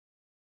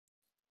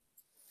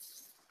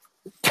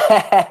All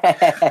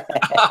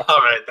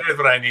right, there's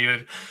what I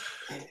needed.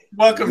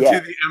 Welcome Yeah,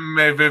 to the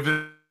MMA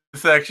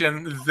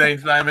Vivisection. This is Zane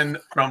Simon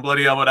from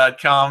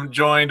BloodyElbow.com,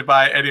 joined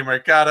by Eddie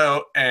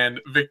Mercado and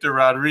Victor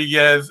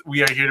Rodriguez.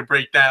 We are here to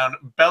break down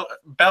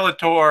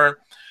Bellator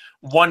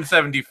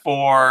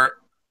 174,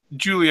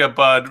 Julia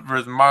Budd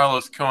versus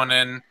Marlos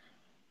Coenen.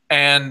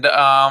 And,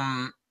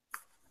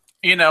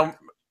 you know,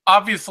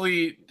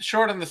 obviously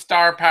short on the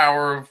star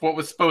power of what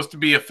was supposed to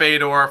be a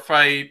Fedor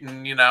fight,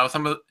 and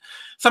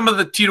some of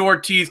the Tito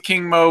Ortiz,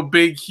 King Mo,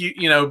 big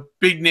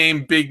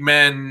name, big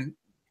men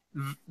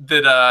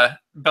that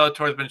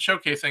Bellator has been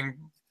showcasing.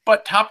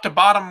 But top to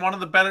bottom, one of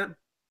the better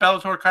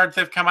Bellator cards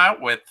they've come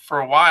out with for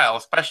a while,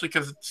 especially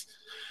because it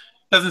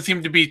doesn't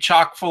seem to be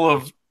chock full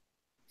of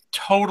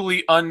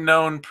totally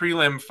unknown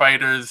prelim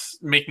fighters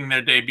making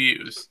their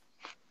debuts.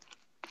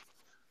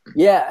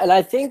 yeah, and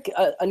I think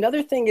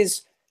another thing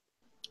is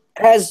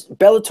as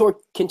Bellator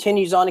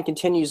continues on and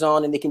continues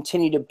on, and they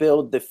continue to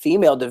build the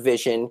female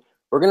division,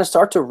 we're going to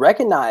start to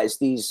recognize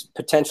these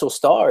potential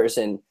stars,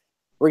 and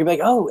we're going to be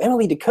like, oh,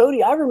 Emily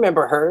Ducote, I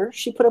remember her.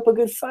 She put up a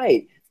good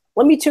fight.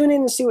 Let me tune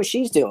in and see what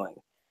she's doing.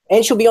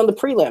 And she'll be on the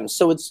prelims,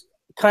 so it's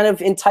kind of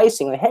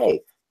enticing. Like,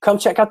 hey, come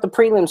check out the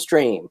prelim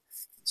stream.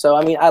 So,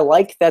 I mean, I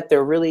like that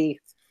they're really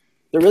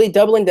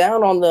doubling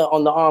down on the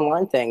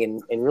online thing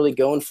and really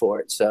going for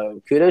it.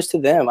 So kudos to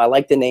them. I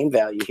like the name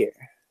value here.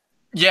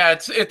 Yeah,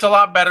 it's a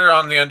lot better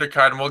on the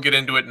undercard, and we'll get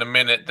into it in a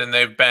minute, than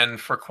they've been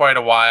for quite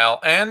a while.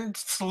 And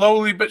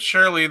slowly but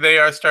surely, they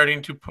are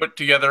starting to put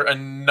together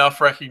enough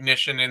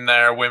recognition in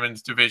their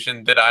women's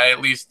division that I at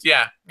least,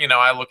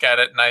 I look at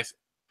it and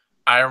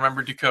I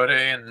remember Dakota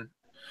and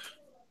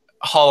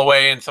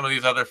Holloway and some of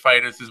these other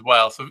fighters as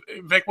well. So,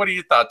 Vic, what are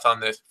your thoughts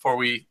on this before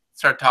we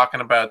start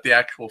talking about the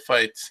actual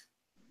fights?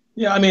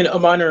 Yeah, I mean, a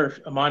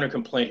minor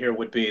complaint here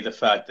would be the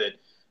fact that,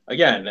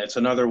 again, it's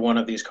another one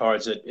of these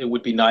cards that it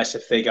would be nice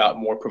if they got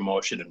more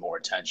promotion and more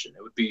attention.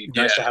 It would be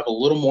Yeah, nice to have a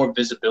little more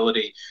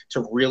visibility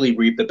to really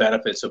reap the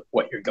benefits of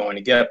what you're going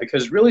to get,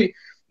 because really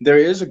there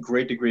is a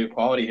great degree of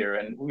quality here,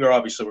 and we're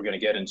going to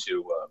get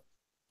into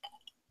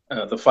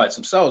the fights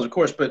themselves, of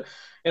course, but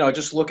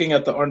just looking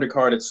at the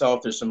undercard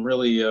itself, there's some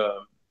really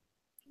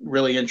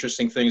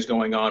interesting things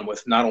going on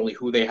with not only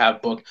who they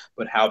have booked,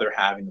 but how they're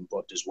having them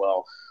booked as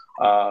well.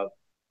 Uh,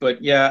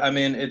 but yeah, I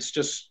mean, it's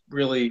just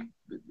really,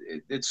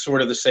 it's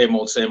sort of the same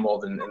old,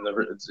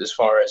 as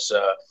far as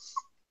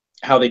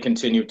how they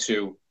continue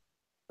to,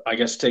 I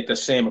guess, take the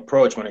same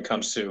approach when it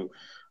comes to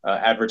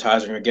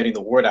advertising or getting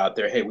the word out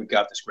there. Hey, we've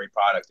got this great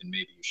product, and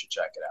maybe you should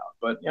check it out.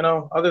 But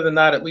other than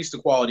that, at least the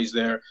quality's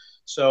there.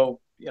 So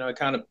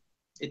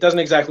it doesn't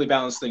exactly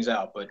balance things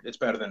out, but it's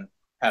better than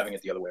having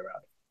it the other way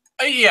around.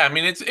 Yeah, I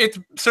mean it's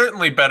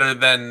certainly better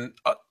than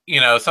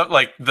something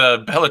like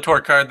the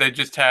Bellator card they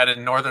just had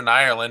in Northern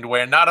Ireland,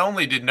 where not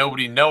only did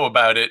nobody know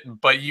about it,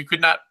 but you could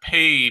not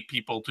pay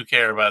people to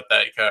care about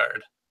that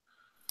card.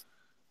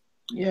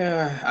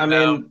 Yeah, I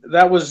No. mean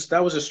that was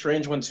a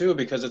strange one too,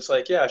 because it's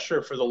like, yeah,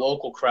 sure, for the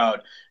local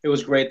crowd it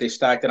was great. They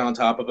stacked it on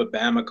top of a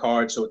Bama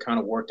card, so it kind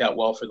of worked out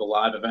well for the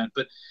live event.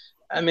 But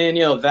I mean,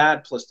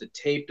 that plus the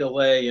tape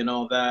delay and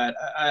all that,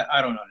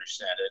 I don't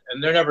understand it,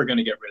 and they're never going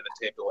to get rid of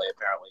the tape delay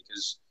apparently,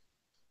 because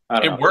I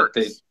don't It know.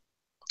 works.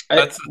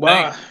 That's the thing.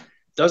 Well,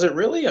 does it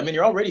really? I mean,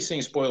 you're already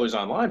seeing spoilers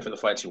online for the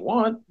fights you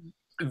want.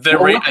 Well,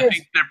 what I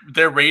think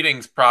their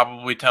ratings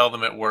probably tell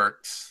them it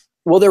works.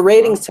 Well, their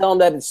ratings Well,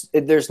 tell them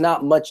that there's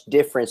not much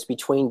difference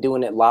between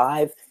doing it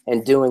live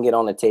and doing it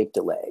on a tape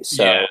delay. Yeah.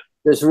 So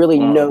there's really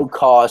no well,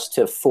 cause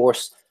to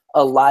force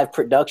a live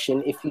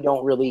production if you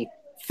don't really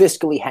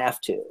fiscally have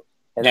to.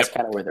 And that's Yep.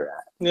 kind of where they're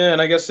at. yeah, and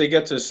I guess they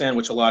get to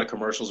sandwich a lot of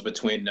commercials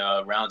between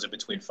rounds and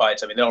between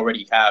fights. I mean, they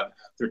already have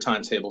their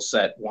timetable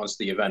set once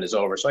the event is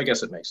over, so I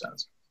guess it makes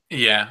sense.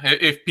 Yeah.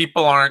 If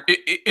people aren't,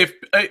 if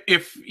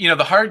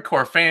the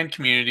hardcore fan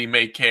community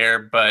may care,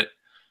 but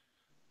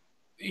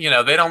they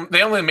don't.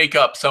 They only make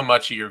up so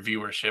much of your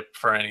viewership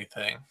for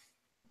anything.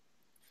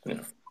 Yeah.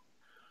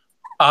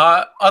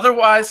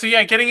 Otherwise, so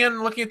yeah, getting in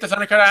and looking at this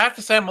undercard, I have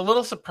to say I'm a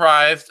little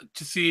surprised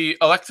to see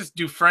Alexis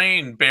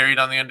Dufresne buried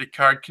on the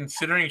undercard,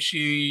 considering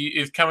she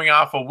is coming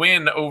off a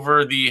win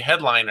over the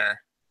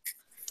headliner.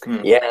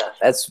 Hmm. Yeah,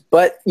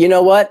 but you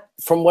know what?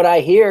 From what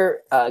I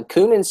hear,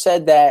 Coenen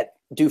said that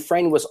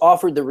Dufresne was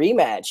offered the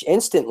rematch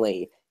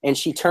instantly, and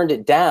she turned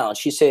it down.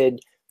 She said,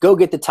 go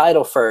get the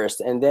title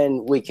first, and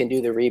then we can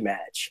do the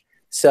rematch.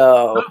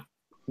 So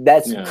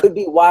that's Yeah. could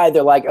be why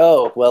they're like,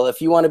 oh, well, if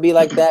you want to be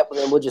like that, well,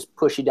 then we'll just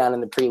push you down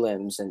in the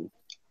prelims, and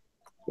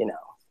you know.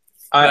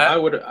 I, That I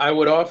would I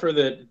would offer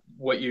that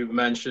what you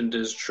mentioned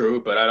is true,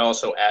 but I'd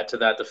also add to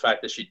that the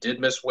fact that she did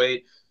miss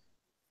weight.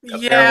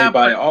 Apparently, Yeah,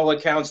 by but all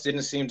accounts,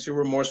 didn't seem too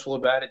remorseful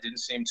about it. Didn't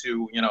seem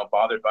too,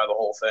 bothered by the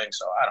whole thing.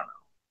 So I don't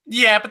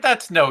know.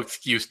 that's no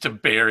excuse to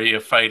bury a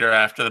fighter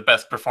after the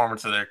best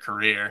performance of their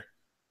career.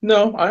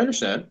 No, I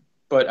understand,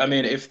 but I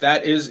mean, if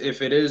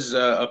it is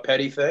a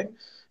petty thing,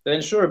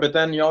 then sure. But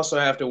then you also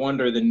have to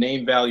wonder the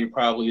name value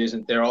probably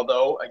isn't there.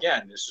 Although,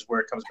 again, this is where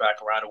it comes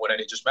back around to what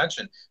Eddie just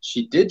mentioned.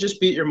 She did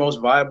just beat your most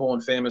viable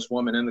and famous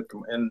woman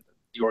in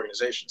the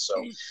organization. So,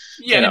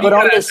 yeah. But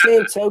on the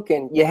same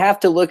token, you have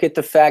to look at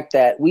the fact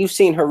that we've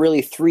seen her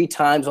really 3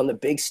 times on the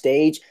big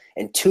stage,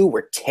 and 2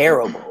 were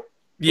terrible,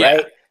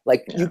 right?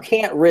 Like, you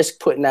can't risk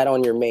putting that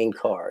on your main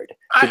card,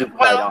 to be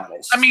quite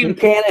honest. I mean, you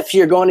can if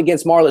you're going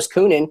against Marlis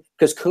Coenen,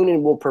 because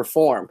Coenen will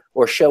perform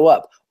or show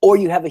up, or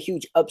you have a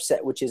huge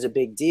upset, which is a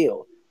big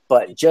deal.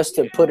 But just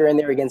to put her in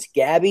there against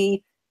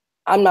Gabby,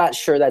 I'm not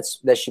sure that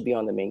should be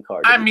on the main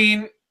card. I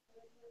mean,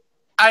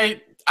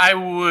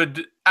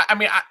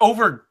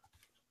 over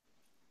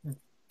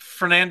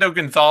Fernando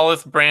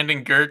Gonzalez,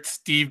 Brandon Gertz,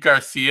 Steve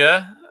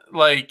Garcia,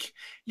 like,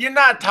 you're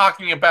not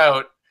talking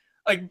about,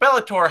 like,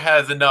 Bellator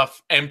has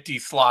enough empty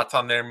slots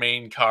on their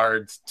main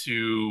cards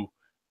to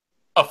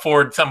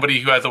afford somebody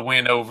who has a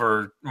win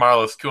over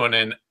Marlis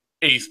Coenen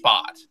a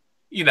spot.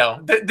 You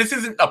know, this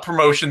isn't a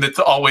promotion that's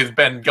always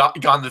been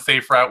gone the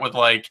safe route with,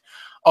 like,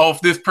 oh, if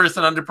this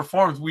person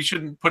underperforms, we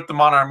shouldn't put them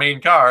on our main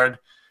card.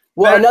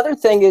 Well, another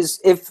thing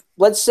is, if,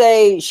 let's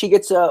say, she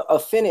gets a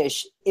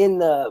finish in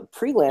the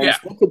prelims,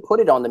 they could put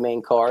it on the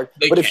main card.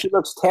 But if she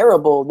looks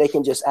terrible, they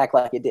can just act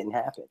like it didn't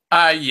happen.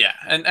 Yeah,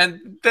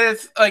 and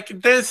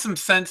there's some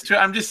sense to it.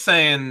 I'm just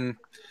saying,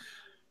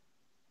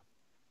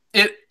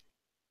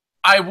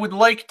 I would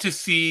like to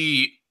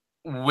see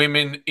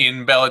women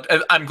in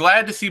Bellator. I'm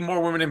glad to see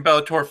more women in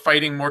Bellator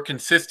fighting more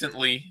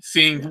consistently,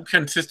 seeing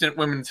consistent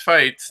women's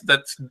fights.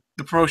 The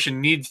promotion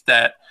needs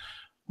that.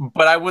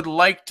 But I would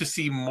like to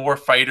see more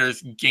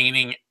fighters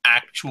gaining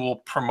actual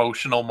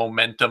promotional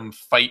momentum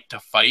fight to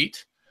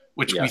fight,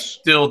 which we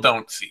still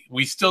don't see.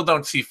 We still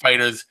don't see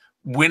fighters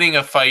winning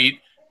a fight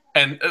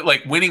and,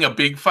 like, winning a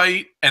big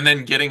fight and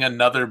then getting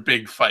another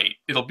big fight.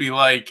 It'll be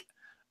like,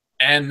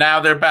 and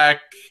now they're back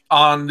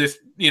on this,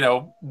 you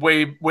know,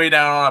 way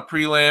down on a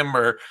prelim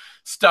or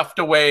stuffed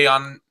away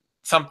on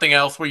something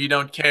else where you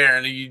don't care.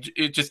 And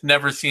it just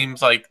never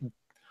seems like,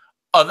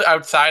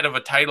 outside of a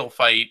title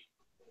fight,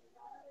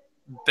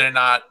 they're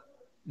not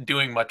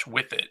doing much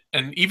with it.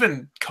 And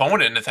even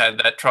Coenen has had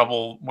that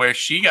trouble where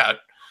she got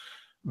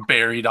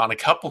buried on a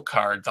couple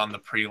cards on the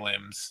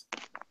prelims.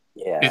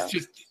 Yeah.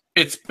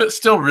 It's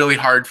still really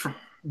hard for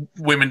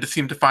women to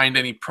seem to find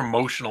any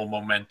promotional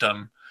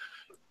momentum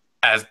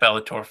as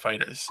Bellator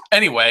fighters.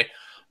 Anyway,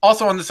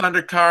 also on this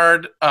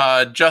undercard,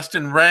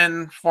 Justin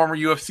Wren, former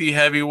UFC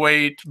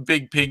heavyweight,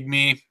 big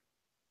pygmy,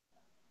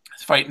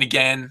 is fighting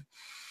again.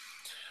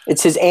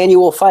 It's his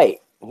annual fight.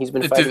 He's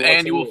been It's his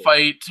annual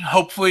fight.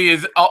 Hopefully,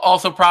 is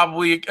also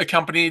probably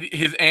accompanied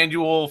his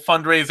annual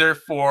fundraiser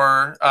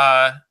for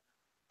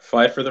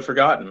Fight for the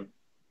Forgotten.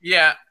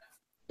 Yeah.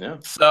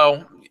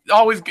 So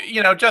always,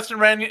 you know, Justin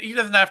Wren, he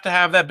doesn't have to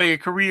have that big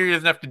a career. He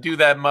doesn't have to do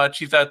that much.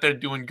 He's out there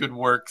doing good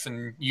works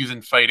and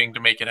using fighting to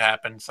make it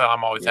happen. So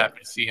I'm always happy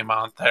to see him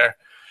out there.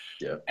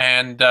 Yeah.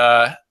 And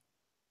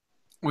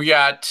we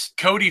got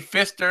Cody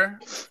Pfister,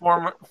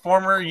 former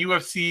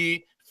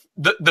UFC,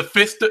 the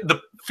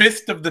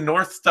fist of the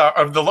North Star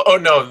of the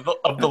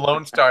of the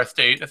Lone Star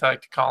State, as I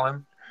like to call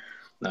him.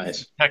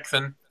 Nice.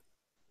 Texan.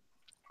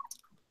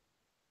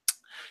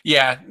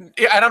 Yeah,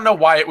 I don't know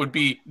why it would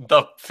be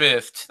the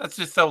fist. That's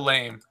just so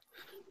lame.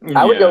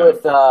 I would go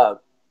with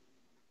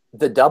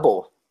the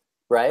double,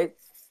 right?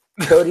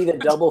 Cody the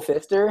double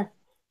fister.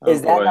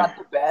 Is that not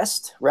the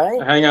best,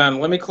 right? Hang on,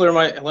 let me clear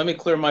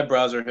my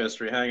browser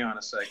history. Hang on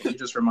a second. You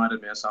just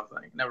reminded me of something.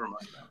 Never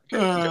mind.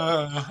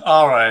 Okay,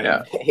 all right.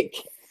 Yeah.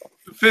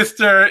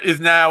 Pfister is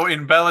now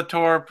in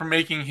Bellator,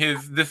 making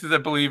his, I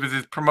believe,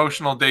 his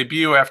promotional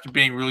debut after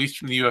being released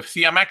from the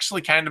UFC. I'm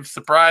actually kind of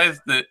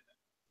surprised that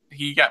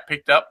he got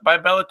picked up by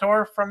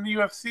Bellator from the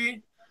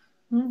UFC.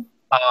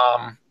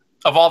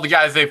 Of all the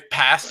guys they've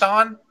passed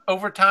on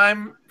over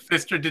time,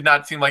 Pfister did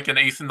not seem like an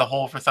ace in the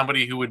hole for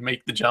somebody who would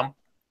make the jump.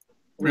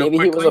 Maybe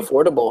quickly. He was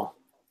affordable.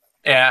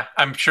 Yeah,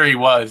 I'm sure he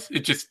was.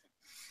 It just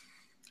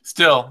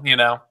still, you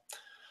know.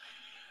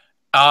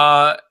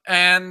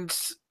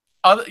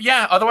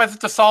 Otherwise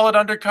it's a solid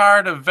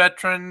undercard of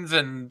veterans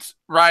and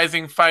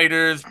rising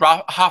fighters.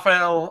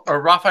 Rafael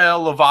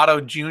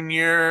Lovato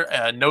Jr.,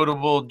 a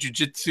notable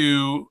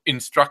jiu-jitsu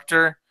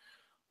instructor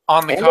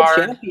on the card.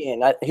 And a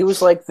champion. He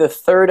was like the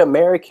 3rd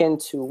American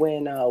to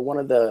win one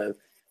of the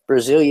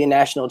Brazilian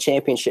national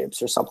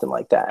championships or something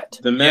like that.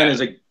 The man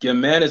is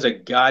a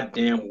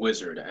goddamn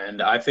wizard,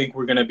 and I think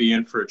we're going to be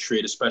in for a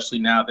treat, especially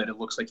now that it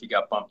looks like he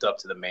got bumped up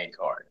to the main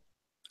card.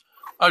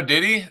 Oh,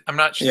 did he? I'm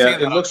not sure. Yeah,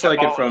 it looks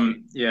like it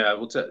from. Yeah,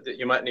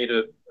 you might need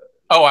to.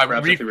 Oh, I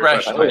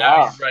refreshed.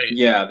 Right.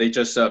 Yeah, they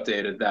just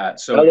updated that.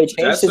 So they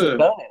changed his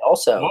opponent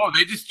also. Whoa,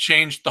 they just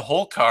changed the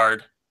whole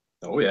card.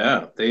 Oh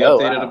yeah, they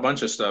updated a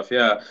bunch of stuff.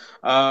 Yeah.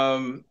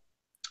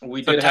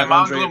 We did have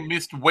Andre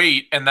missed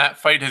weight, and that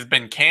fight has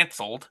been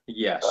canceled.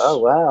 Yes. Oh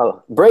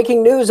wow!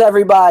 Breaking news,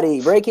 everybody!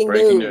 Breaking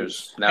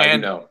news. Now you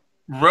know.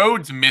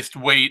 Rhodes missed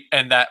weight,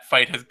 and that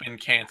fight has been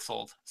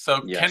canceled.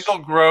 So Kendall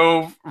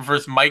Grove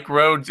versus Mike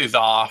Rhodes is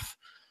off.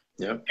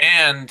 Yep.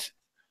 And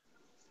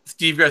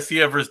Steve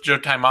Garcia versus Joe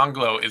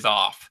Taimanglo is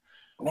off.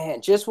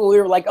 Man, just when we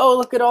were like, oh,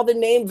 look at all the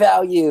name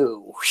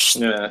value.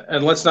 Yeah,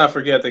 and let's not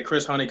forget that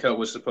Chris Honeycutt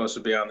was supposed to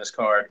be on this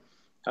card.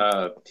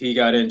 He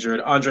got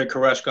injured. Andre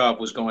Koreshkov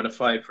was going to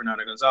fight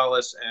Fernando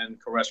Gonzalez, and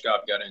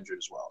Koreshkov got injured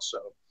as well.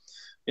 So,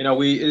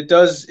 it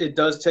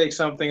does take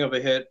something of a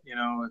hit.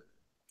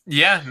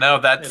 Yeah, no,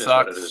 that it is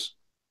what it sucks. is.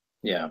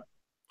 Yeah.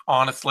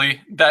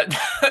 Honestly, that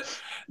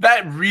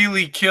that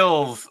really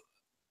kills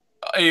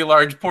a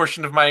large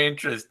portion of my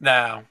interest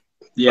now.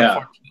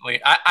 Yeah.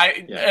 Unfortunately,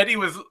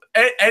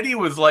 Eddie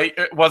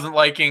wasn't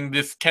liking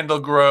this Kendall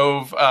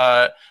Grove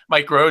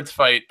Mike Rhodes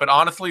fight, but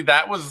honestly,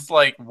 that was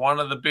like one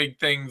of the big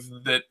things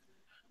that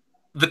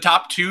the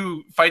top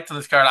two fights on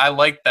this card. I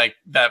liked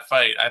that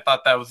fight. I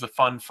thought that was a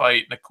fun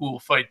fight and a cool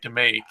fight to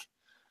make.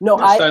 No,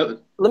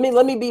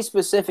 let me be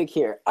specific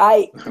here.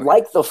 I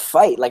like the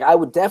fight. Like I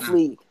would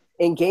definitely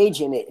engage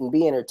in it and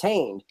be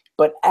entertained.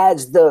 But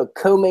as the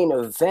co-main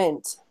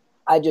event,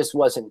 I just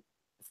wasn't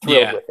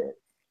thrilled with it.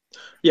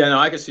 Yeah, no,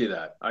 I can see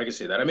that. I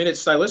mean, it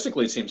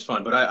stylistically seems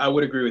fun, but I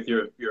would agree with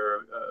your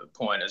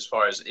point as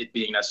far as it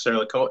being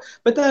necessarily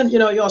But then,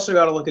 you also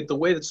got to look at the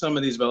way that some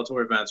of these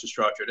Bellator events are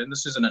structured. And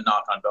this isn't a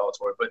knock on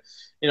Bellator, but,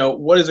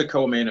 what is a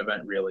co-main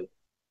event really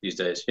these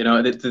days?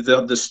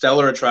 The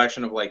stellar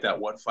attraction of like that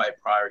one fight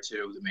prior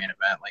to the main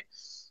event, like,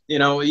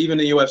 even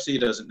the UFC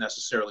doesn't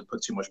necessarily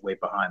put too much weight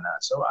behind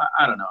that. So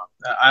I don't know.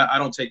 I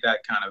don't take that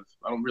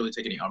I don't really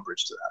take any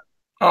umbrage to that.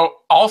 Oh,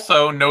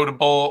 also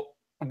notable,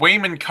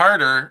 Wayman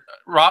Carter,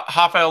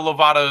 Rafael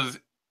Lovato's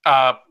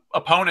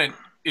opponent,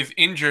 is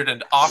injured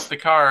and off the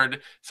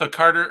card. So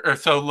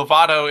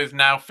Lovato is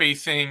now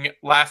facing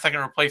last-second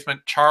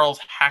replacement Charles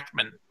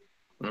Hackman.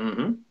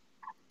 Mm-hmm.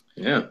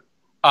 Yeah.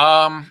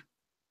 On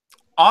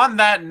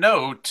that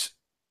note,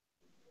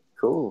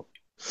 cool.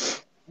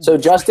 So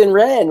Justin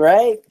Wren,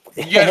 right?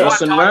 You guys want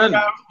to talk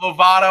about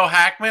Lovato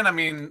Hackman? I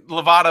mean,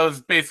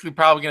 Lovato's basically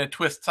probably going to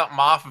twist something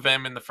off of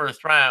him in the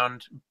first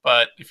round.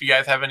 But if you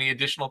guys have any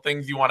additional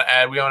things you want to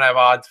add, we don't have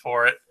odds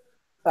for it.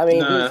 I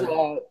mean, he's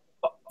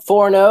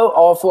 4-0.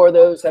 All four of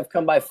those have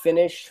come by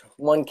finish.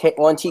 One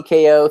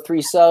TKO,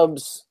 3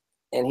 subs,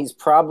 and he's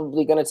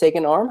probably going to take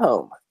an arm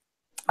home.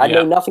 I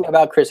know nothing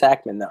about Chris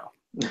Hackman, though.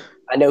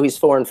 I know he's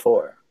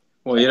 4-4.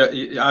 Well,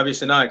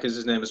 obviously not, because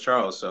his name is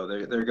Charles. So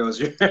there goes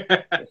your.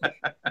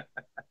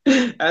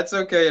 That's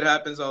okay. It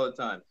happens all the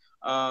time.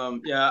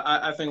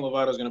 I think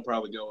Lovato's going to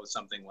probably go with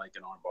something like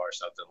an armbar or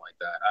something like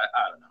that.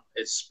 I don't know.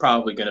 It's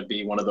probably going to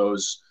be one of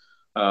those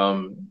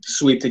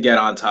sweep to get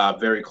on top,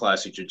 very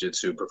classic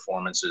jiu-jitsu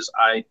performances.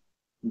 I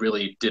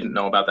really didn't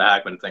know about the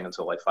Hackman thing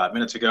until like 5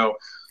 minutes ago.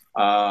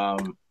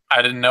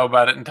 I didn't know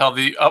about it until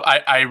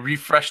I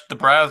refreshed the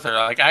browser.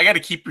 Like, I got to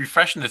keep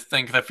refreshing this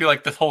thing because I feel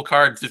like this whole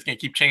card's just going to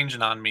keep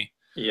changing on me.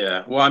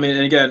 Yeah. Well, I mean,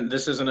 and again,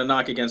 this isn't a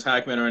knock against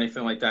Hackman or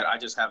anything like that. I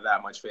just have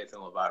that much faith in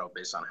Lovato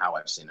based on how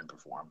I've seen him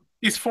perform.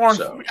 He's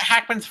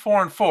Hackman's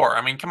 4-4.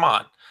 I mean, come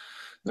on.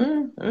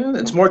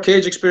 It's more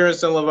cage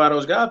experience than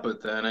Lovato's got,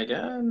 but then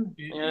again,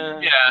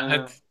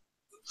 let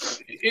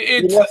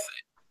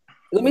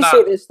me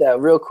say this though,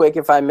 real quick,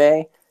 if I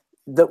may.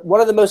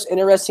 One of the most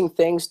interesting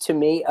things to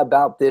me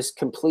about this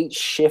complete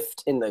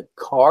shift in the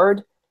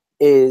card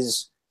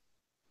is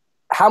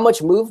how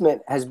much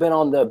movement has been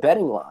on the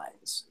betting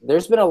lines.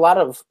 There's been a lot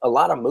of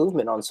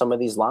movement on some of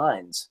these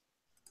lines,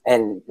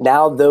 and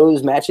now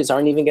those matches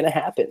aren't even going to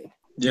happen.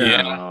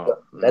 Yeah, so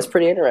that's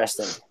pretty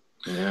interesting.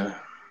 Yeah.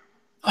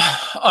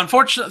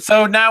 Unfortunately,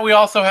 so now we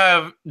also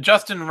have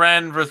Justin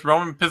Wren versus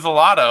Roman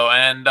Pizzolato,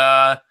 and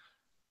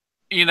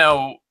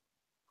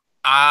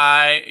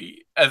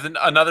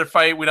another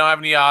fight, we don't have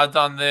any odds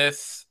on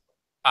this.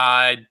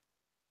 I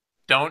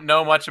don't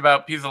know much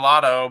about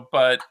Pizzolato,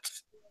 but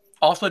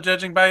also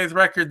judging by his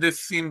record, this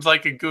seems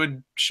like a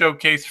good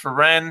showcase for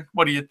Wren.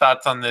 What are your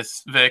thoughts on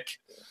this, Vic?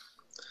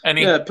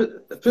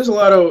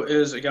 Pizzolato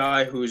is a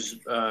guy who's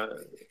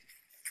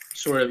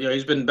sort of,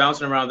 he's been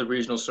bouncing around the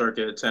regional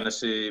circuit,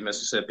 Tennessee,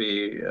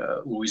 Mississippi,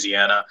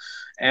 Louisiana.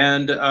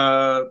 And,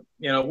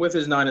 with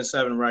his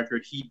 9-7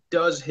 record, he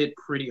does hit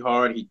pretty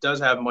hard. He does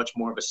have much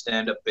more of a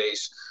stand-up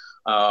base.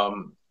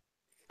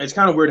 It's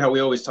kind of weird how we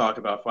always talk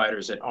about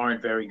fighters that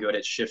aren't very good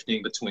at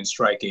shifting between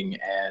striking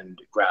and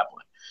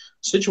grappling.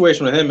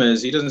 Situation with him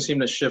is he doesn't seem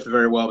to shift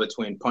very well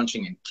between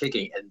punching and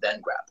kicking and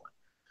then grappling.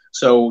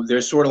 So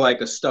there's sort of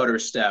like a stutter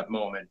step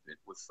moment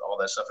with all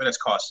that stuff, and it's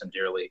cost him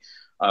dearly.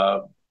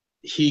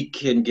 He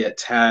can get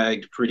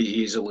tagged pretty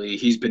easily.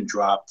 He's been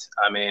dropped.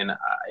 I mean,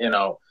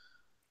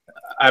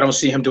 I don't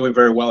see him doing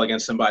very well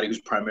against somebody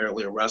who's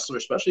primarily a wrestler,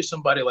 especially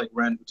somebody like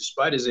Wren, who,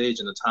 despite his age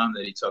and the time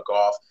that he took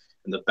off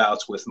and the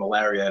bouts with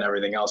malaria and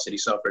everything else that he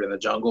suffered in the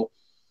jungle.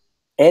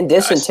 And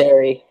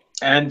dysentery.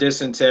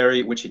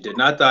 Which he did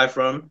not die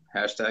from.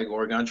 #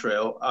 Oregon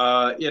Trail.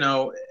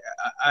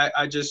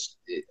 I just,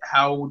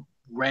 how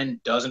Wren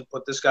doesn't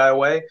put this guy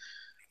away,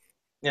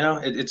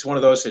 it's one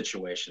of those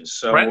situations.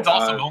 So Wren's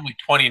also only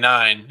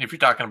 29, if you're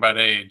talking about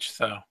age.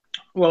 So,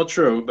 well,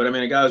 true, but I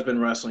mean, a guy who's been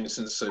wrestling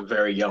since a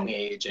very young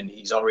age, and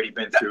he's already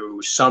been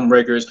through some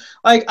rigors.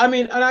 Like, I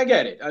mean, and I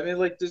get it. I mean,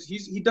 like,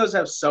 he does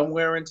have some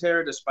wear and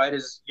tear despite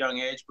his young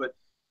age, but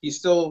he's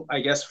still, I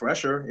guess,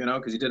 fresher,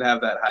 because he did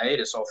have that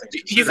hiatus. All things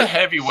considered. He's a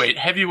heavyweight.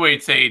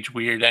 Heavyweight's age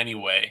weird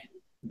anyway.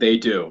 They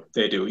do.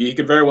 They do. He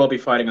could very well be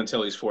fighting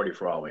until he's 40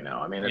 for all we know.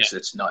 I mean, Yeah.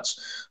 it's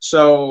nuts.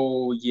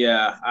 So,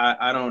 yeah,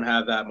 I don't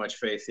have that much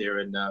faith here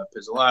in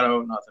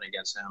Pizzolato. Nothing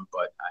against him,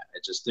 but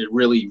it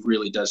really,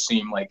 really does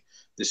seem like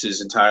this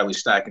is entirely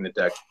stacking the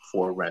deck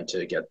for Ren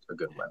to get a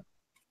good win.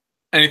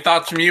 Any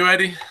thoughts from you,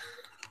 Eddie?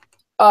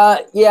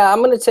 Yeah,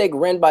 I'm going to take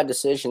Ren by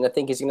decision. I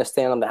think he's going to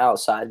stand on the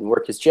outside and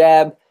work his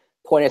jab,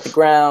 point at the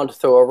ground,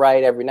 throw a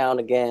right every now and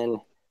again,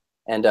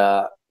 and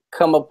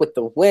come up with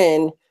the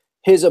win.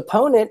 His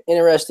opponent,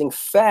 interesting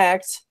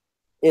fact,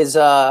 is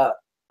a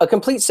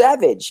complete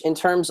savage in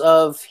terms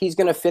of he's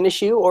going to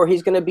finish you or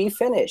he's going to be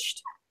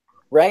finished,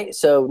 right?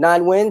 So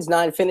 9 wins,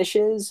 9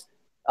 finishes,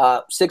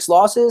 6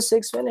 losses,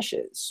 6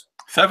 finishes.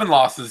 7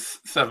 losses,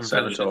 7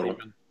 finishes total.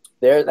 even.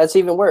 That's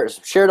even worse.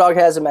 Sherdog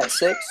has him at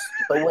 6,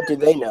 but what do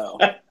they know?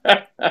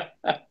 But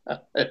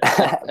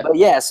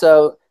yeah,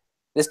 so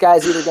this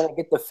guy's either going to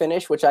get the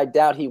finish, which I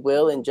doubt he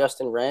will in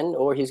Justin Wren,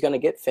 or he's going to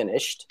get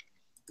finished.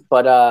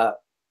 But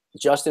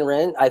Justin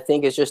Wren, I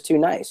think, is just too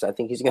nice. I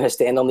think he's going to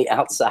stand on the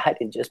outside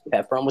and just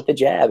pepper him with the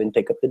jab and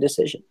pick up the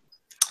decision.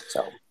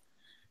 So.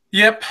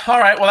 Yep. All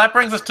right. Well, that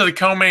brings us to the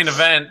co-main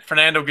event.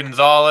 Fernando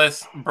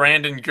Gonzalez,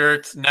 Brandon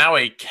Gertz, now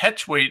a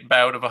catchweight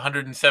bout of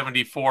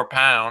 174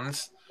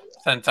 pounds.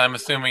 Since I'm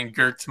assuming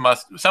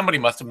somebody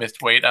must have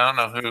missed weight. I don't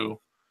know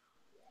who.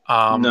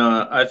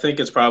 No, I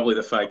think it's probably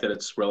the fact that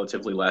it's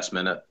relatively last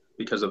minute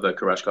because of the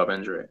Koreshkov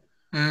injury.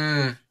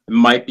 It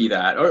might be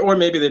that. Or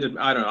maybe they did.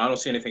 I don't know. I don't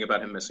see anything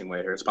about him missing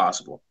weight here. It's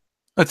possible.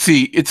 Let's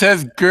see. It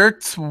says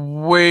Gertz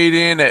weighed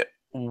in at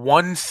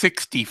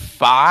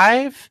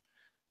 165.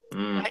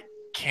 That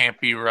can't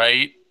be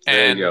right.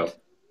 There you go.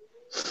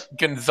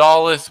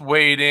 Gonzalez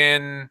weighed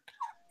in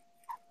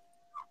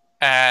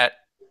at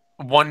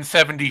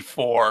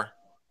 174.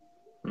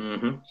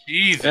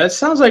 Jeez. That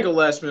sounds like a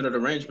last-minute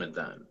arrangement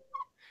then.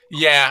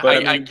 Yeah,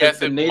 I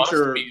guess it must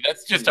be.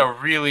 That's just a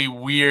really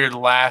weird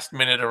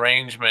last-minute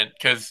arrangement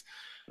because,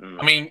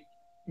 I mean,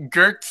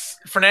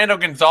 Fernando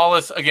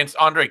Gonzalez against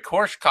Andre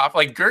Koreshkov,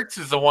 like Gertz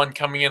is the one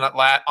coming in at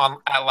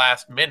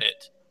last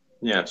minute.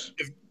 Yes.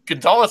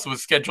 Gonzalez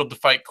was scheduled to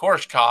fight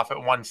Koreshkov at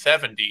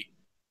 170.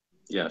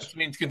 Yes. Which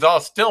means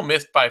Gonzalez still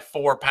missed by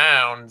 4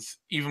 pounds,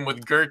 even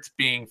with Gertz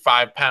being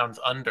 5 pounds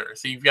under.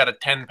 So you've got a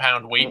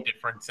 10-pound weight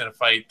difference in a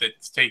fight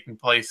that's taking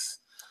place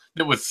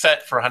that was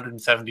set for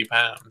 170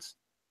 pounds.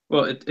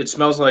 Well, it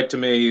smells like to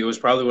me it was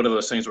probably one of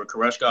those things where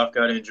Koreshkov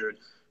got injured.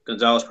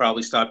 Gonzalez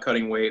probably stopped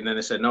cutting weight, and then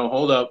they said, no,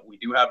 hold up, we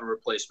do have a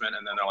replacement.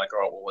 And then they're like,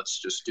 oh, well, let's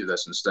just do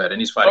this instead. And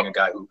he's fighting a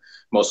guy who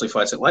mostly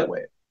fights at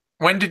lightweight.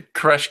 When did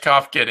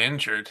Koreshkov get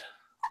injured?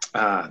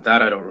 That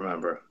I don't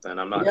remember. Then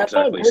I'm not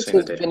exactly seeing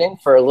the date. Been in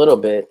for a little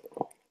bit.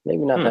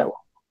 Maybe not that long.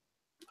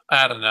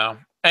 I don't know.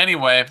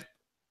 Anyway,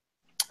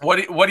 what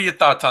are your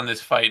thoughts on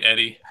this fight,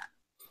 Eddie?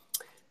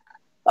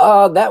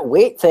 That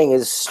weight thing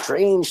is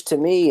strange to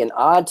me and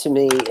odd to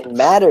me. It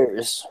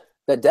matters.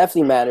 That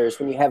definitely matters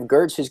when you have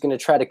Gertz who's going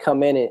to try to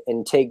come in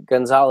and take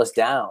Gonzalez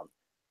down.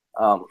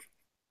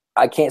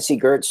 I can't see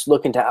Gertz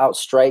looking to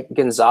outstrike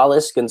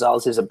Gonzalez.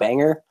 Gonzalez is a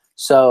banger.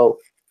 So,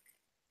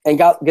 and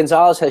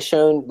Gonzalez has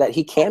shown that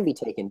he can be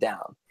taken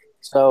down.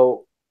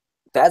 So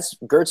that's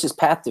Gertz's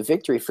path to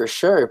victory for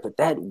sure. But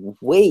that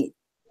weight,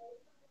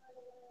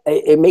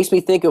 it makes me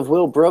think of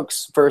Will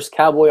Brooks versus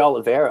Cowboy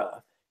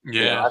Oliveira.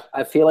 Yeah. You know,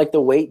 I feel like the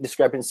weight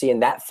discrepancy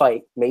in that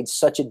fight made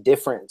such a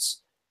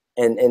difference.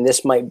 And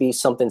this might be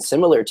something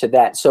similar to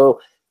that. So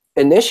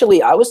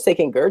initially, I was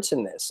taking Gertz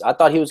in this. I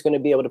thought he was going to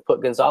be able to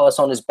put Gonzalez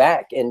on his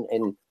back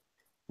and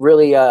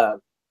really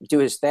do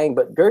his thing.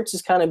 But Gertz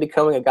is kind of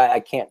becoming a guy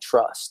I can't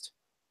trust.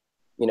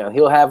 You know,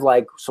 he'll have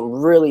like some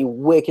really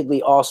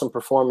wickedly awesome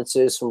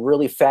performances, some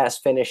really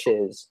fast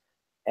finishes,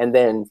 and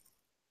then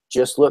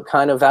just look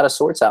kind of out of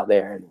sorts out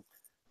there and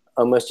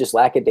almost just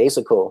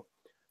lackadaisical.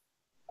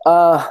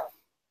 I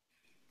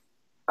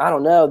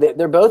don't know.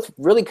 They're both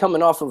really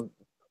coming off of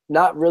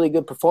not really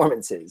good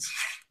performances.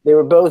 They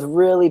were both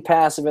really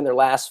passive in their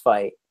last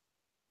fight.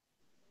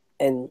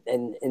 And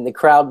the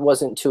crowd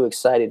wasn't too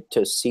excited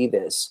to see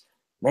this.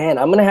 Man,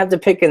 I'm going to have to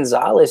pick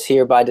Gonzalez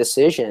here by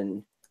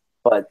decision.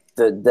 But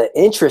the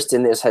interest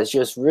in this has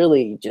just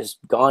really just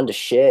gone to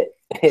shit.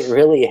 It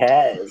really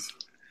has.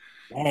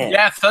 Man.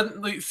 Yeah,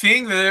 suddenly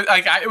seeing that,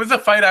 like, it was a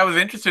fight I was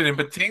interested in,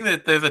 but seeing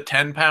that there's a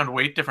 10-pound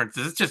weight difference,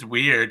 this is just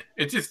weird.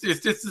 It's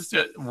just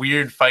a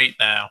weird fight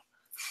now.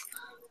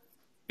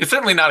 It's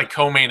certainly not a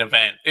co-main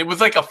event. It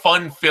was like a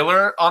fun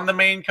filler on the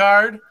main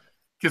card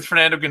because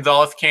Fernando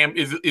Gonzalez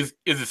is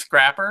a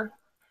scrapper.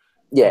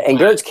 Yeah, and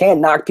Gertz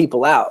can knock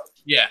people out.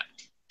 Yeah.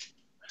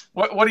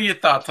 What are your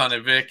thoughts on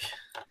it, Vic?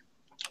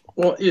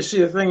 Well, you see,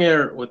 the thing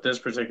here with this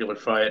particular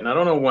fight, and I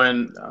don't know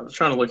when, I was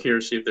trying to look here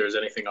to see if there's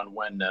anything on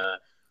when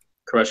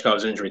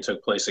Koreshkov's injury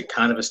took place to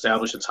kind of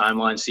establish a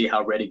timeline, see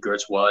how ready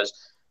Gertz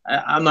was.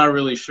 I'm not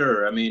really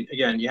sure. I mean,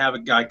 again, you have a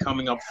guy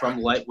coming up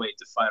from lightweight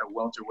to fight a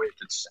welterweight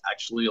that's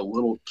actually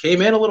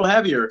came in a little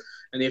heavier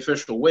in the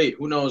official weight.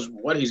 Who knows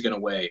what he's going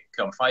to weigh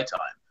come fight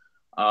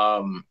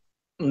time.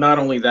 Not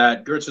only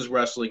that, Gertz's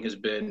wrestling has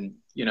been,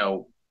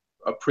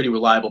 a pretty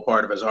reliable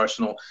part of his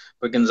arsenal.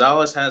 But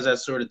Gonzalez has that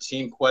sort of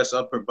Team Quest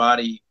upper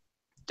body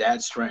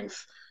dad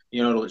strength,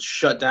 you know, to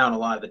shut down a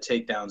lot of the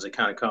takedowns that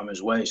kind of come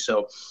his way.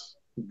 So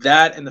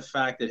that, and the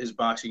fact that his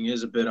boxing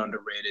is a bit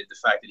underrated,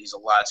 the fact that he's a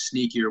lot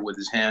sneakier with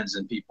his hands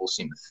than people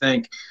seem to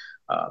think.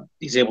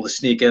 He's able to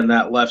sneak in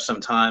that left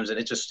sometimes,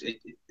 and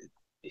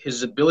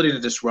his ability to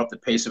disrupt the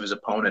pace of his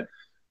opponent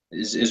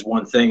is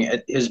one thing.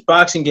 His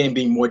boxing game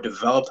being more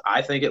developed,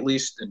 I think, at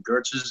least, than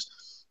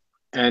Gertz's,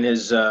 and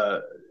his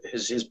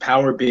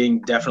power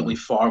being definitely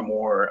far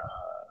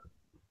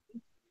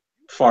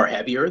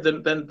heavier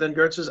than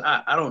Gertz's.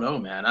 I don't know,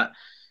 man.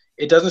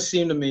 It doesn't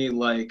seem to me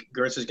like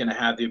Gertz is going to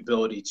have the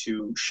ability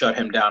to shut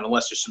him down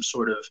unless there's some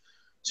sort of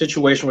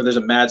situation where there's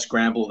a mad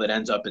scramble that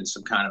ends up in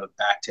some kind of a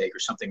back take or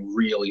something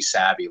really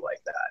savvy like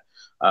that.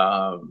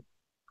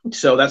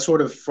 So that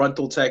sort of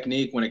frontal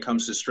technique when it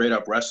comes to straight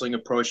up wrestling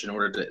approach in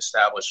order to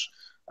establish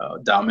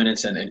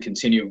dominance and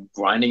continue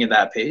grinding at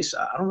that pace,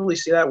 I don't really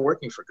see that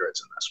working for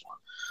Gertz in this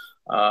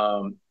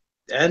one.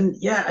 And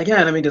yeah,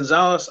 again, I mean,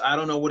 Gonzalez, I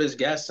don't know what his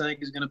gas tank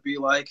is going to be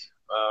like.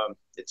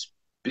 It's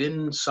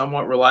been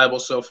somewhat reliable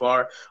so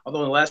far, although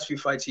in the last few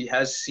fights he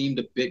has seemed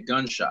a bit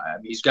gun shy. I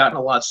mean, he's gotten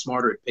a lot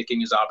smarter at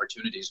picking his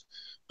opportunities,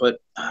 but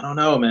I don't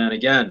know, man.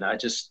 Again,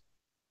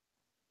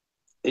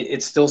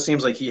 it still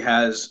seems like he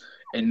has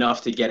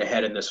enough to get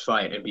ahead in this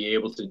fight and be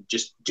able to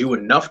just do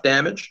enough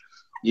damage,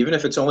 even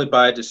if it's only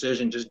by a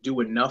decision, just do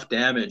enough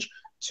damage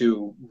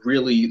to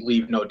really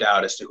leave no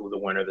doubt as to who the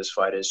winner of this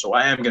fight is. So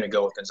I am going to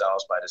go with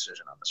Gonzalez by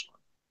decision on this one.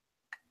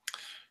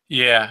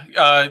 Yeah,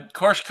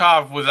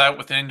 Korshkov was out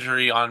with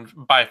injury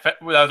that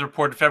was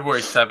reported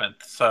February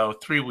 7th, so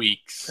 3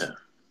 weeks. Yeah,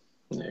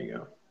 there you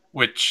go.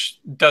 Which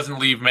doesn't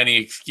leave many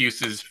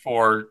excuses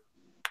for.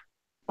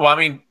 Well, I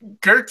mean,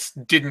 Gertz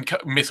didn't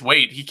miss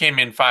weight; he came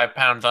in 5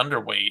 pounds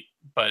underweight,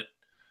 but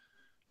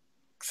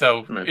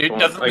so it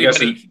doesn't leave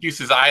many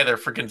excuses either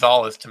for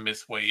Gonzalez to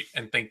miss weight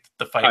and think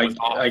the fight was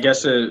off. I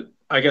guess it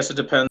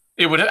depends.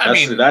 It would.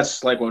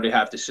 That's like what we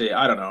have to see.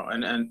 I don't know,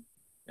 and.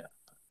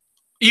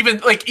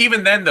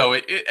 Even then though,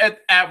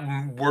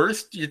 at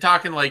worst you're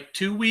talking like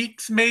 2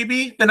 weeks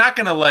maybe. They're not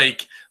gonna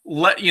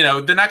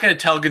they're not gonna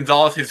tell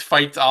Gonzalez his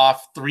fight's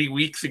off 3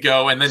 weeks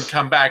ago and then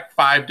come back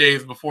 5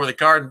 days before the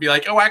card and be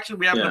like, oh, actually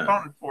we have an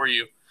opponent for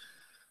you.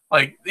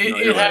 Like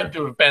it had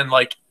to have been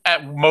like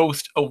at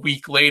most a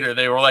week later.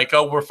 They were like,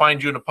 oh, we'll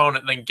find you an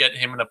opponent, and then get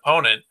him an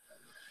opponent.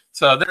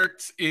 So there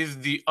is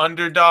the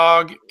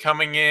underdog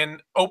coming in,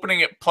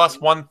 opening at plus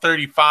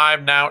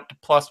 135, now to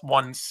plus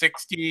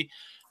 160.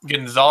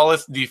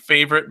 Gonzalez, the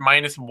favorite,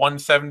 minus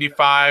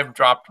 175,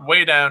 dropped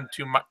way down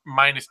to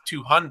minus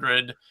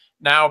 200,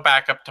 now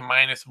back up to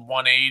minus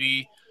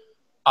 180.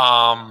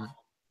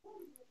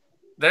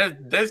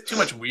 There's too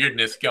much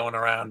weirdness going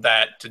around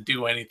that to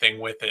do anything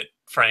with it,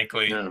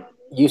 frankly. Yeah.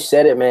 You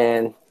said it,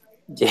 man.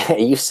 Yeah,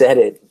 you said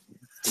it.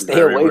 Stay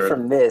Very away weird.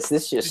 From this.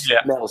 This just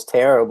smells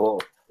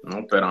terrible.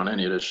 Don't bet on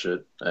any of this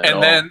shit.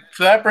 Then,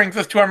 so that brings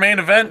us to our main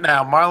event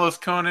now. Marlos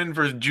Coenen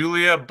versus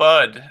Julia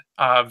Budd.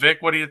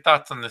 Vic, what are your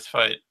thoughts on this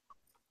fight?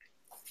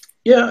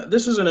 Yeah,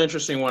 this is an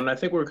interesting one. I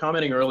think we were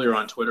commenting earlier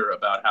on Twitter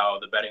about how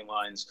the betting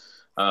lines,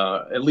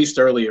 at least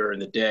earlier in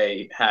the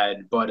day,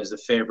 had Budd as the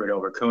favorite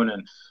over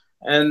Coenen.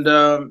 And,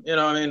 I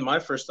mean, my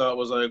first thought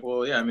was like,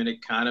 well, yeah, I mean,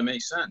 it kind of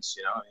makes sense.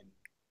 I mean,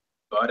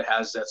 Budd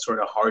has that sort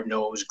of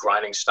hard-nosed,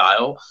 grinding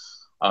style.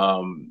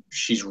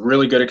 She's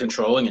really good at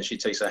controlling, and she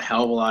takes a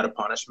hell of a lot of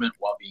punishment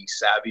while being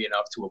savvy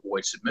enough to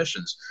avoid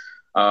submissions.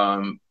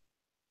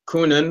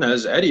 Coenen,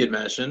 as Eddie had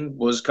mentioned,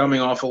 was coming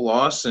off a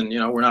loss, and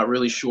we're not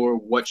really sure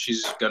what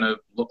she's going to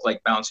look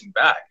like bouncing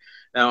back.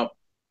 Now,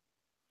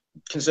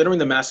 considering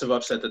the massive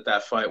upset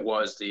that fight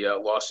was, the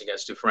loss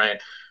against Dufresne,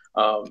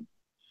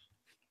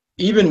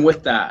 even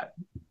with that,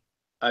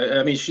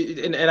 I mean,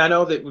 and I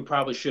know that we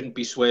probably shouldn't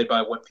be swayed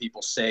by what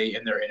people say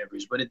in their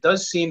interviews, but it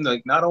does seem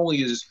like not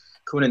only is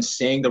Coenen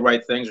saying the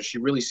right things, or she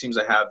really seems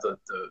to have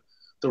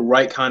the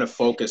right kind of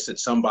focus that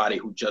somebody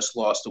who just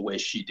lost the way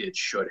she did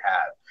should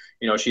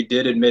have. She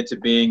did admit to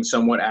being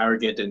somewhat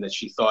arrogant, and that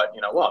she thought,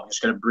 well, I'm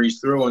just going to breeze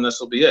through and this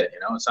will be it.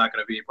 It's not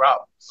going to be a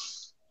problem.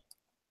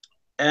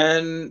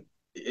 And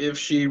if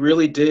she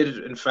really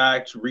did, in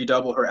fact,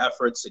 redouble her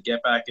efforts to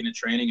get back into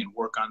training and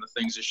work on the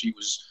things that she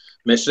was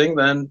missing,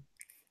 then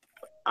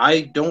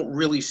I don't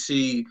really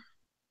see –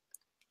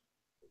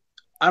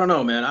 I don't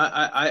know, man.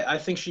 I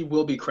think she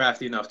will be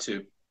crafty enough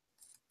to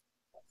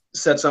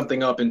set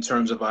something up in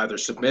terms of either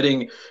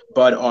submitting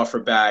Budd off her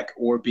back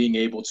or being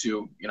able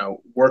to,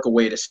 work a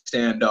way to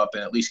stand up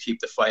and at least keep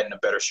the fight in a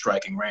better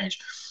striking range.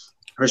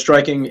 Her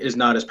striking is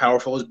not as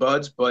powerful as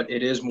Budd's, but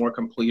it is more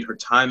complete. Her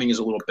timing is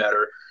a little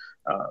better.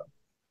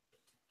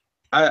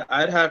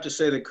 I'd have to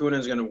say that Coenen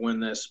is going to win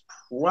this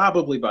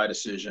probably by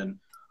decision.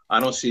 I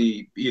don't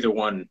see either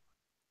one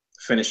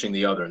finishing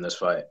the other in this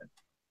fight.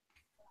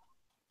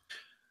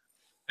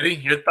 Eddie,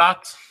 your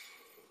thoughts?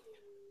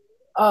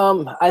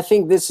 I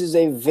think this is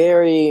a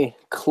very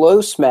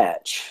close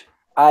match.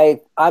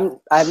 I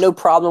have no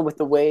problem with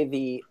the way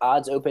the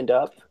odds opened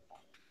up.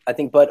 I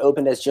think Budd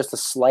opened as just a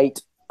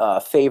slight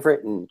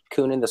favorite and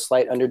Coenen the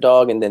slight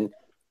underdog, and then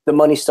the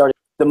money started.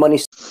 The money.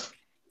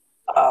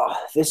 Oh,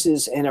 this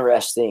is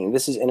interesting.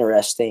 This is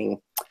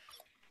interesting.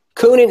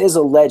 Coenen is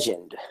a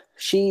legend.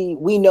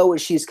 We know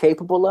what she's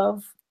capable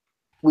of.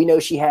 We know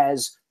she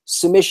has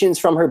submissions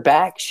from her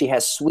back. She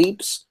has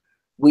sweeps.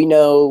 We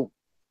know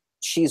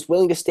she's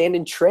willing to stand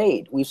and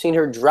trade. We've seen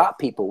her drop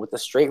people with a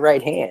straight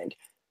right hand.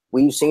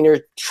 We've seen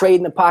her trade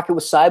in the pocket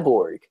with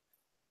Cyborg.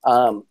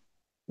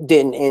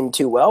 Didn't end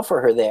too well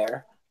for her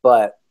there,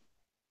 but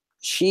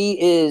she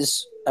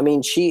is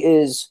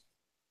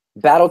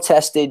battle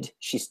tested.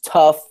 She's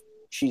tough.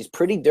 She's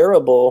pretty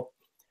durable.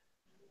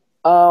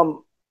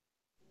 And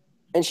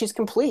she's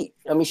complete.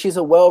 I mean, she's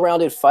a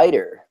well-rounded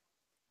fighter.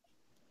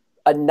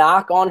 A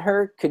knock on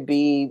her could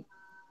be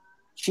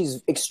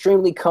she's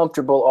extremely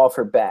comfortable off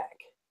her back,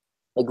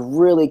 like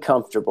really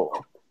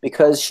comfortable,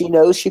 because she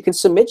knows she can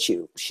submit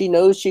you. She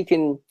knows she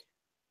can.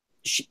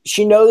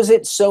 She knows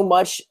it so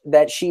much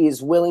that she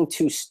is willing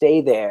to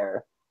stay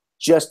there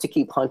just to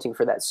keep hunting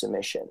for that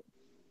submission.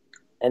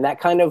 And that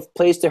kind of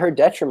plays to her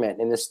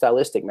detriment in this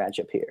stylistic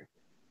matchup here.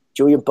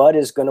 Julia Budd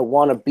is going to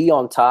want to be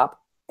on top,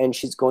 and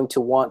she's going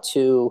to want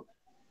to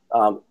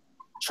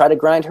try to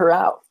grind her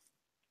out.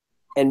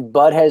 And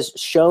Budd has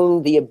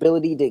shown the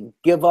ability to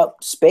give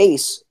up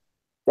space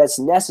that's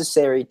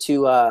necessary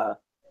to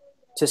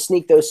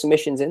sneak those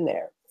submissions in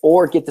there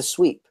or get the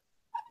sweep.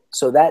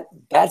 So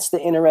that's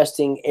the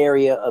interesting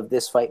area of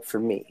this fight for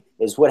me,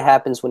 is what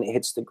happens when it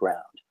hits the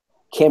ground.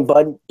 Can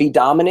Budd be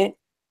dominant?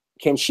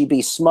 Can she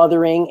be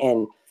smothering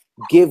and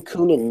give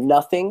Coenen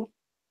nothing?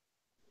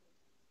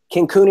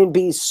 Can Coenen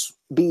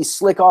be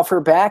slick off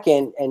her back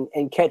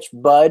and catch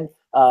Budd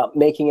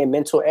making a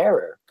mental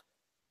error?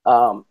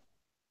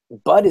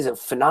 Budd is a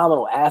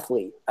phenomenal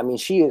athlete. I mean,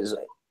 she is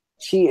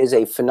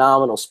a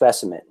phenomenal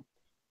specimen,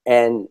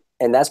 and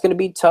that's going to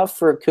be tough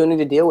for Coenen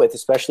to deal with,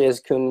 especially as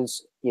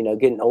Coenen's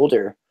getting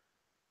older.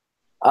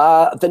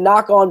 The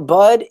knock on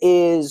Budd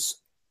is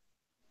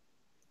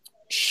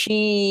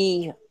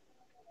she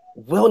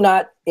will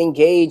not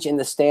engage in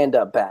the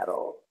stand-up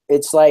battle.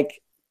 It's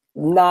like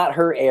not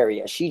her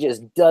area. She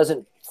just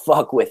doesn't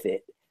fuck with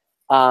it.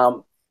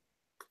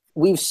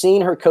 We've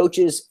seen her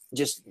coaches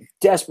just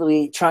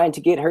desperately trying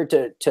to get her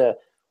to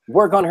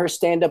work on her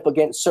stand-up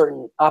against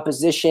certain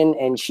opposition,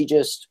 and she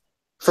just,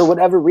 for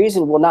whatever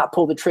reason, will not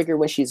pull the trigger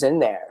when she's in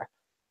there.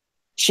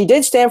 She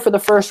did stand for the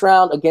first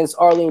round against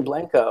Arlene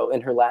Blanco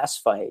in her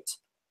last fight,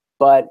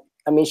 but,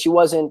 I mean, she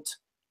wasn't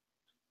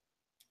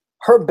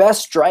 – her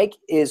best strike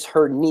is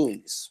her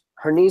knees.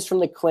 Her knees from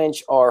the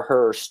clinch are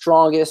her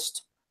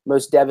strongest,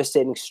 most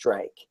devastating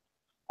strike,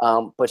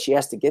 but she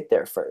has to get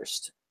there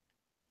first.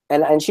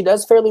 And she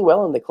does fairly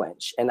well in the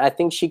clinch, and I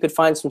think she could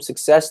find some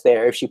success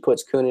there if she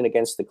puts Coenen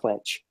against the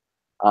clinch.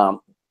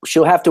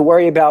 She'll have to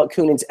worry about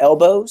Coenen's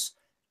elbows.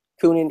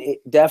 Coenen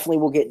definitely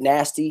will get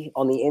nasty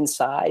on the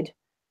inside.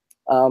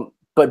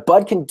 But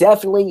Budd can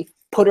definitely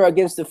put her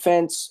against the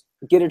fence,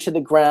 get her to the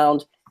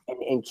ground,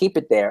 and keep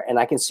it there. And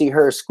I can see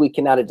her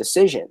squeaking out a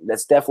decision.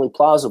 That's definitely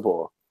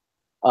plausible.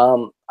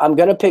 I'm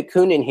going to pick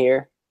Coenen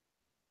here.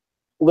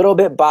 A little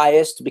bit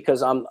biased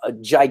because I'm a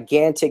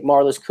gigantic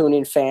Marlis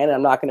Coenen fan.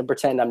 I'm not going to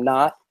pretend I'm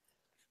not.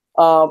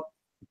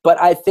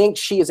 But I think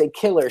she is a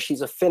killer.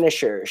 She's a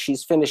finisher.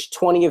 She's finished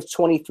 20 of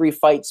 23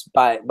 fights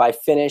by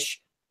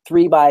finish,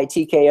 3 by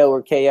TKO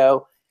or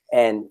KO,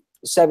 and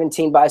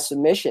 17 by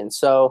submission.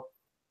 So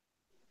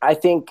I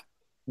think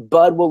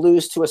Budd will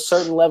lose to a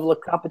certain level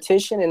of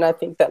competition, and I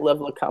think that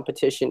level of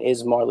competition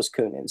is Marlis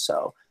Coenen.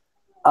 So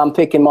I'm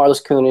picking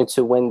Marlis Coenen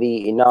to win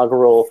the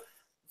inaugural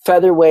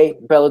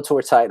featherweight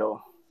Bellator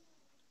title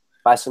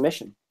by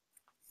submission.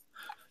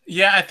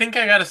 Yeah, I think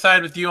I got to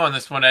side with you on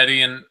this one,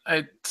 Eddie. And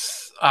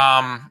it's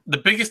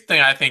the biggest thing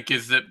I think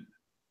is that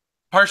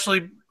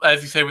partially,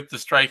 as you say, with the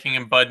striking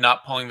and Budd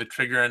not pulling the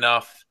trigger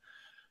enough,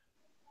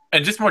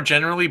 and just more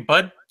generally,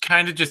 Budd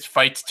kind of just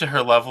fights to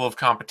her level of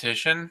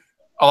competition.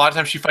 A lot of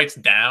times she fights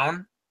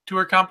down to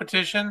her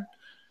competition.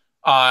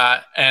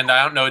 And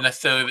I don't know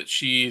necessarily that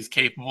she's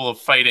capable of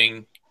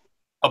fighting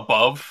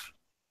above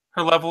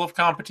her level of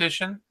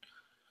competition.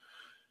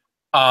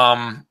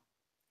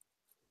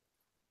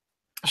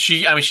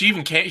 She has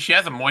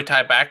a Muay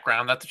Thai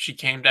background. That's what she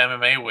came to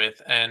MMA with,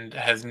 and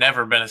has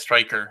never been a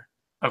striker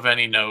of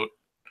any note.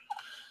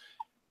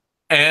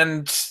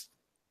 And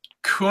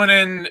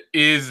Coenen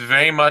is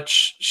very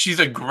much,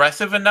 she's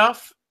aggressive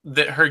enough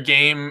that her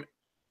game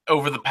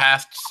over the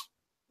past,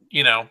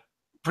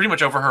 pretty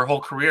much over her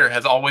whole career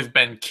has always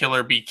been kill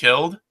or be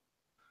killed.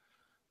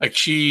 Like,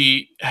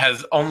 she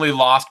has only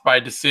lost by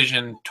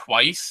decision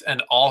twice,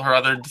 and all her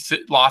other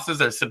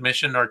losses are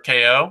submission or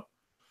KO.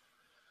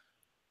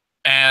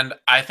 And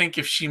I think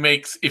if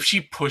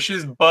she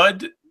pushes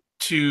Budd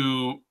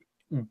to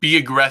be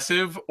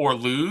aggressive or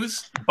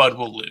lose, Budd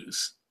will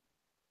lose.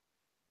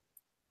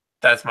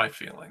 That's my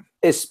feeling.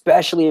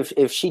 Especially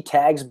if she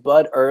tags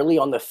Budd early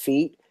on the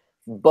feet,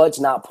 Budd's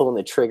not pulling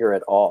the trigger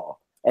at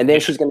all. And then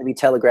she's going to be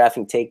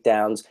telegraphing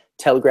takedowns,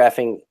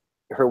 telegraphing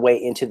her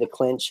way into the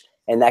clinch,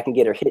 and that can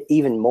get her hit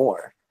even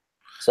more.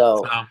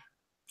 So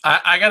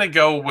I got to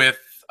go with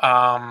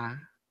I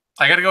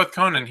got to go with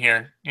Coenen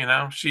here. You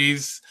know,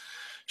 she's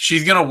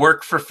going to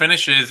work for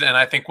finishes, and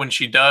I think when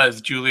she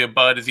does, Julia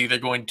Budd is either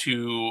going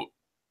to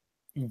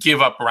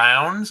give up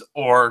rounds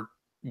or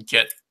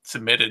get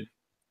submitted.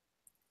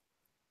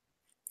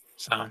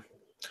 So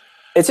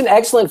it's an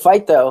excellent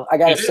fight, though. I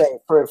gotta It is. say,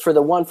 for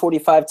the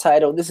 145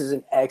 title, this is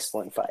an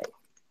excellent fight.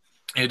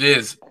 It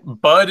is.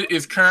 Budd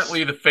is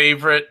currently the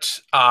favorite,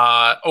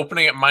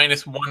 opening at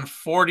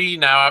 -140,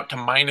 now out to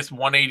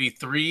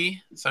 -183.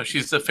 So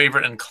she's the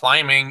favorite and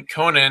climbing.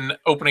 Coenen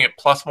opening at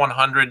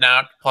 +100, now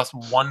at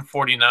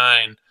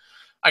 +149.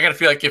 I gotta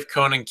feel like if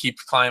Coenen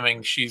keeps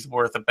climbing, she's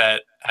worth a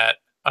bet at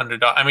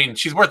underdog. I mean,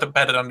 she's worth a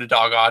bet at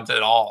underdog odds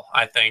at all,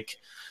 I think.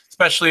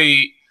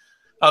 Especially,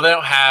 they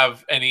don't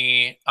have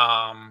any.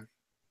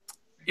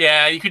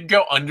 Yeah, you could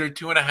go under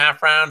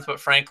 2.5 rounds, but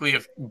frankly,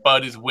 if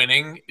Budd is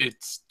winning,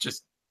 it's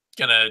just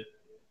gonna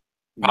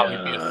probably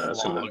be a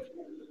slog.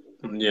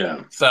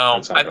 Yeah.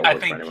 So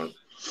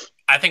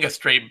I think a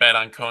straight bet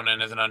on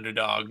Coenen as an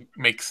underdog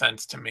makes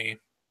sense to me.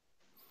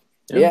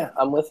 Yeah,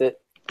 I'm with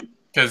it.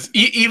 Because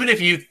even if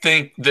you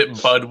think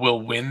that Budd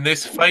will win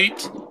this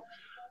fight,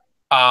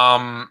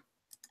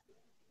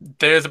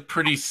 there's a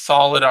pretty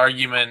solid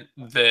argument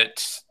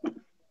that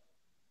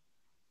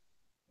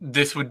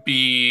this would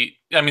be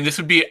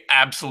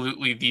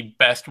absolutely the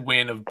best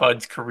win of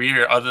Bud's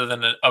career, other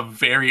than a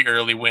very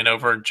early win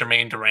over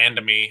Jermaine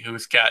Durandamy,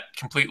 who's got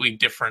completely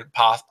different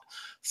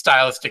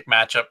stylistic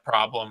matchup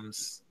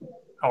problems,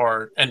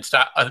 and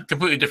a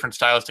completely different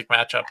stylistic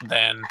matchup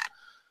than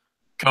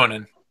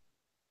Coenen.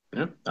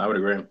 Yeah, I would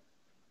agree.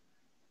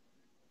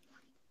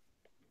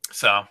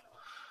 So,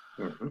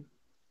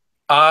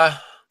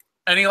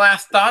 any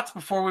last thoughts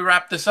before we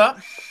wrap this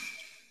up?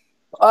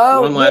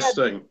 One last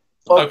thing.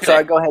 Oh, okay.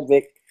 Sorry, go ahead,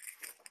 Vic.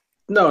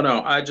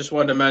 No, I just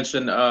wanted to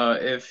mention,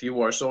 if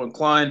you are so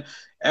inclined,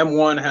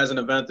 M1 has an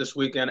event this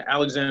weekend,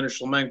 Alexander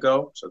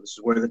Shlemenko. So this is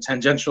where the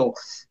tangential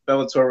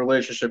Bellator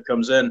relationship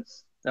comes in.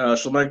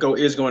 Shlemenko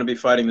is going to be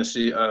fighting this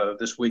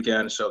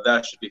weekend, so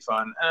that should be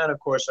fun. And, of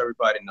course,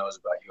 everybody knows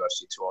about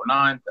UFC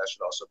 209. That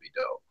should also be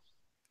dope.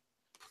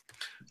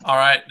 All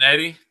right,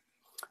 Eddie?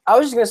 I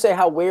was just going to say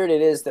how weird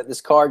it is that this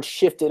card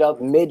shifted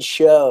up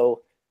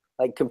mid-show,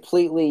 like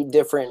completely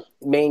different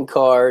main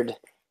card.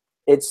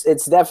 It's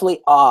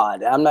definitely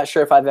odd. I'm not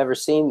sure if I've ever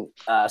seen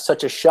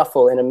such a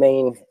shuffle in a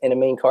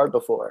main card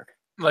before.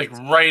 Like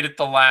right at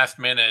the last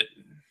minute.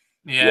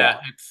 Yeah,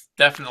 it's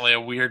definitely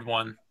a weird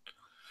one.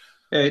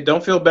 Hey,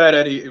 don't feel bad,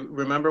 Eddie.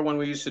 Remember when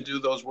we used to do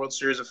those World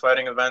Series of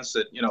Fighting events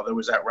that, there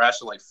was that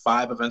rash of like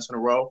 5 events in a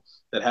row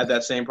that had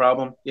that same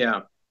problem?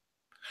 Yeah.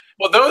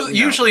 Well, those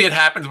usually it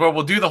happens where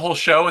we'll do the whole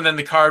show and then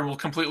the card will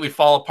completely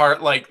fall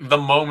apart like the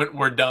moment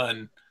we're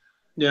done.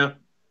 Yeah,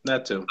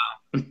 that too.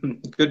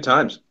 Good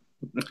times.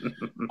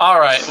 All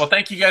right. Well,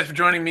 thank you guys for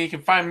joining me. You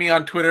can find me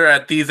on Twitter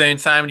at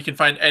TheZaneSimon. You can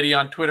find Eddie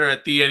on Twitter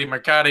at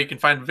TheEddieMercado. You can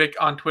find Vic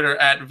on Twitter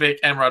at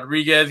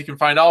VicMRodriguez. You can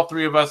find all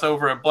 3 of us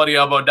over at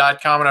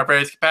BloodyElbow.com in our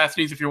various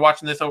capacities. If you're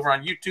watching this over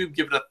on YouTube,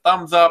 give it a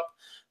thumbs up.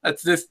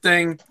 That's this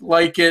thing.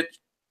 Like it,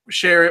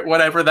 share it,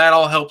 whatever. That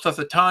all helps us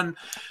a ton.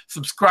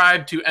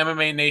 Subscribe to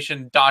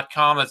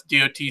MMANation.com. That's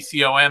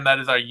DOTCOM. That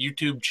is our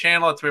YouTube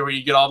channel. It's where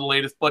you get all the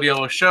latest Bloody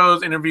Elbow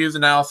shows, interviews,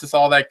 analysis,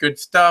 all that good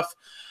stuff.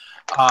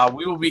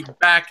 We will be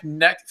back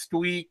next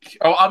week.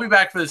 Oh, I'll be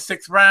back for the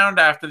 6th round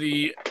after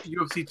the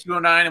UFC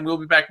 209, and we'll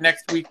be back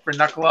next week for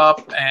Knuckle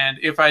Up and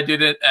If I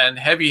Did It and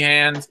Heavy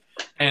Hands,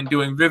 and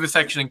doing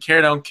Vivisection and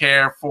Care Don't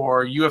Care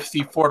for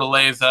UFC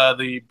Fortaleza,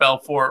 the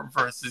Belfort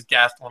versus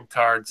Gastelum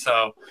card.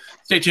 So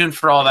stay tuned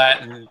for all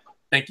that, and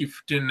thank you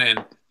for tuning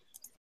in.